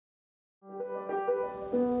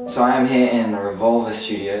So I am here in Revolver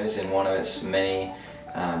Studios in one of its many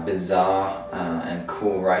bizarre and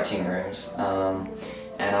cool writing rooms, and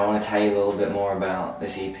I want to tell you a little bit more about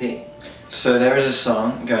this EP. So there is a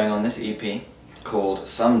song going on this EP called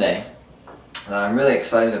Someday that I'm really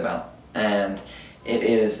excited about, and it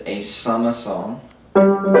is a summer song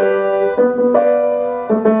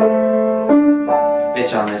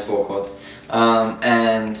based around those 4 chords,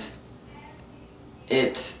 and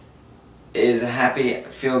it is a happy,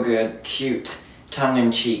 feel-good, cute,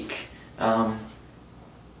 tongue-in-cheek, kind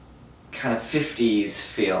of 50s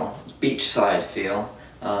feel, beachside feel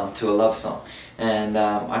to a love song, and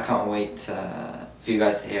I can't wait for you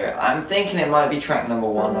guys to hear it. I'm thinking it might be track number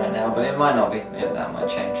 1 right now, but it might not be. That might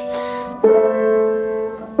change.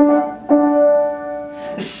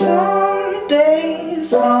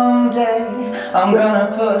 Someday, I'm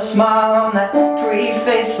gonna put a smile on that pretty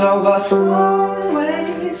face. So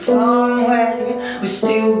some way, we'll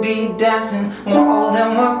still be dancing when we're old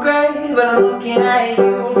and we're grey. But I'm looking at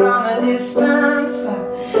you from a distance.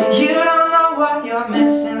 You don't know what you're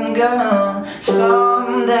missing, girl.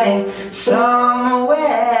 Someday, some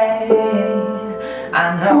way,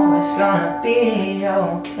 I know it's gonna be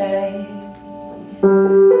okay.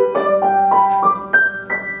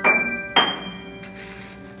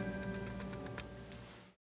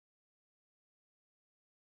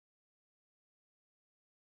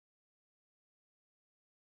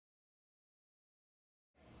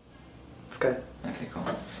 It's good. Okay, cool.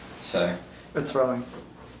 So... It's rolling.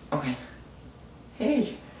 Okay.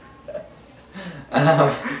 Hey!